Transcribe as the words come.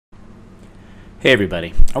Hey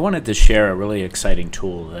everybody, I wanted to share a really exciting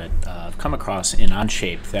tool that I've come across in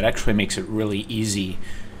Onshape that actually makes it really easy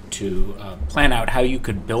to plan out how you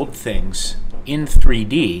could build things in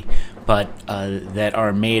 3D but that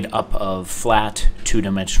are made up of flat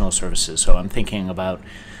two-dimensional surfaces. So I'm thinking about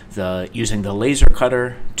using the laser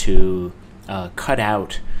cutter to cut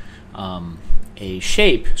out a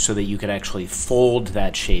shape so that you could actually fold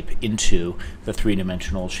that shape into the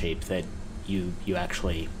three-dimensional shape that you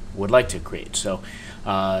actually would like to create. So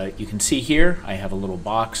you can see here I have a little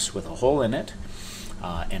box with a hole in it,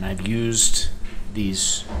 and I've used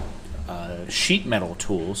these sheet metal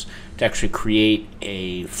tools to actually create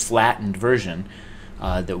a flattened version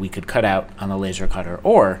that we could cut out on a laser cutter,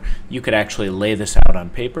 or you could actually lay this out on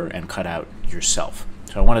paper and cut out yourself.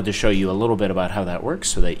 So I wanted to show you a little bit about how that works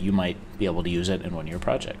so that you might be able to use it in one of your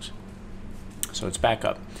projects. So let's back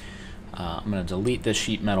up. I'm going to delete this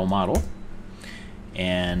sheet metal model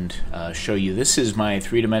and show you this is my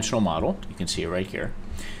three-dimensional model. You can see it right here.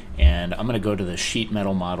 And I'm going to go to the sheet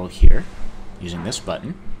metal model here using this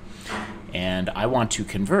button, and I want to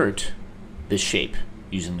convert this shape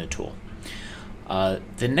using the tool.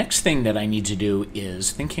 The next thing that I need to do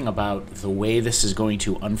is thinking about the way this is going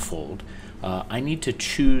to unfold. I need to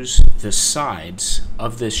choose the sides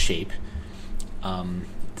of this shape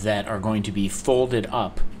that are going to be folded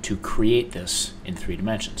up to create this in 3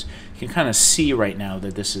 dimensions. You can kind of see right now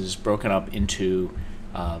that this is broken up into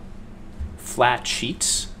flat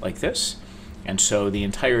sheets like this, and so the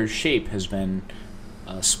entire shape has been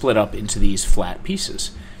split up into these flat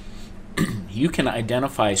pieces. You can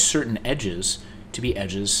identify certain edges to be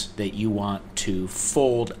edges that you want to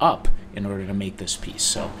fold up in order to make this piece.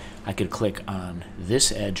 So I could click on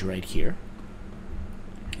this edge right here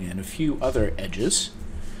and a few other edges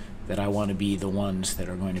that I want to be the ones that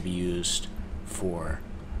are going to be used for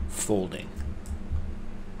folding.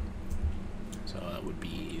 So that would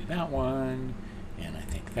be that one, and I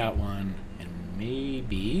think that one, and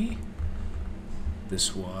maybe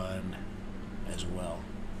this one as well.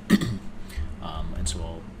 And so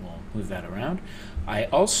we'll move that around. I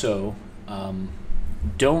also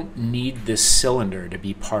don't need this cylinder to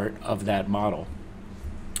be part of that model.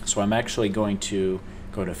 So I'm actually going to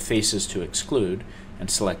go to Faces to Exclude and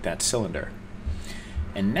select that cylinder.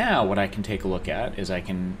 And now what I can take a look at is I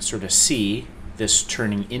can sort of see this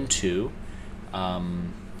turning into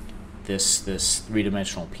this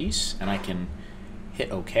three-dimensional piece, and I can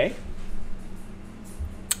hit OK.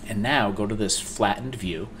 And now go to this flattened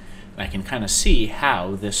view, and I can kind of see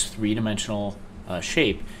how this three-dimensional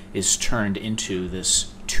shape is turned into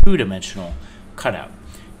this two-dimensional cutout.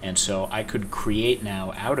 And so I could create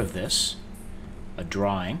now out of this a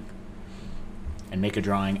drawing and make a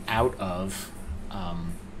drawing out of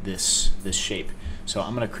this shape. So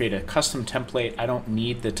I'm going to create a custom template. I don't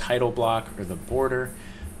need the title block or the border.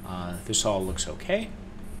 This all looks okay.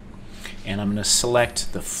 And I'm going to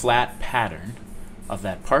select the flat pattern of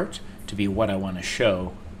that part to be what I want to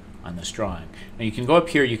show on this drawing. Now you can go up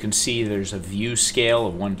here, you can see there's a view scale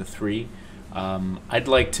of 1 to 3. I'd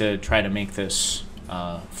like to try to make this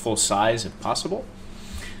full size if possible.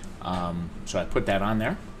 So I put that on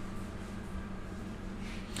there.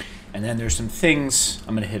 And then there's some things,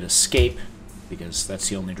 I'm going to hit escape because that's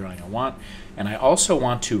the only drawing I want. And I also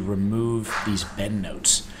want to remove these bend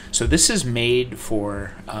notes. So this is made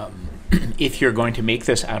for if you're going to make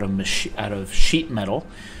this out of sheet metal.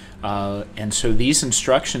 And so these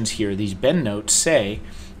instructions here, these bend notes say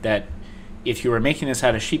that if you were making this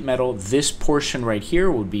out of sheet metal, this portion right here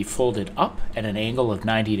would be folded up at an angle of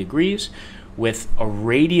 90 degrees with a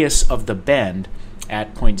radius of the bend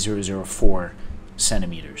at 0.004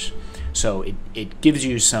 centimeters. So it gives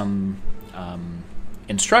you some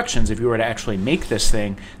instructions if you were to actually make this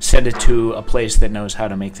thing, send it to a place that knows how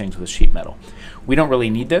to make things with sheet metal. We don't really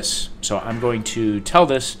need this, so I'm going to tell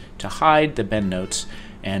this to hide the bend notes,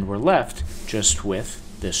 and we're left just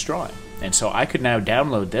with this drawing. And so I could now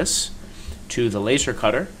download this to the laser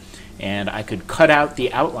cutter, and I could cut out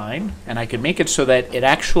the outline, and I could make it so that it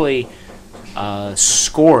actually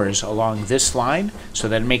scores along this line, so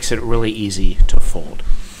that it makes it really easy to fold.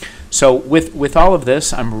 So with all of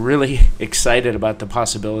this, I'm really excited about the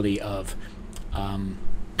possibility of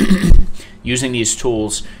using these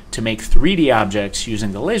tools to make 3D objects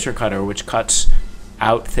using the laser cutter, which cuts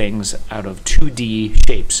out things out of 2D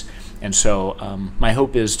shapes. And so my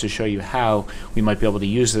hope is to show you how we might be able to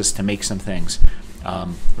use this to make some things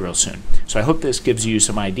real soon. So I hope this gives you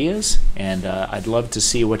some ideas, and I'd love to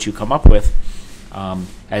see what you come up with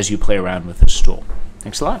as you play around with this tool.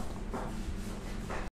 Thanks a lot.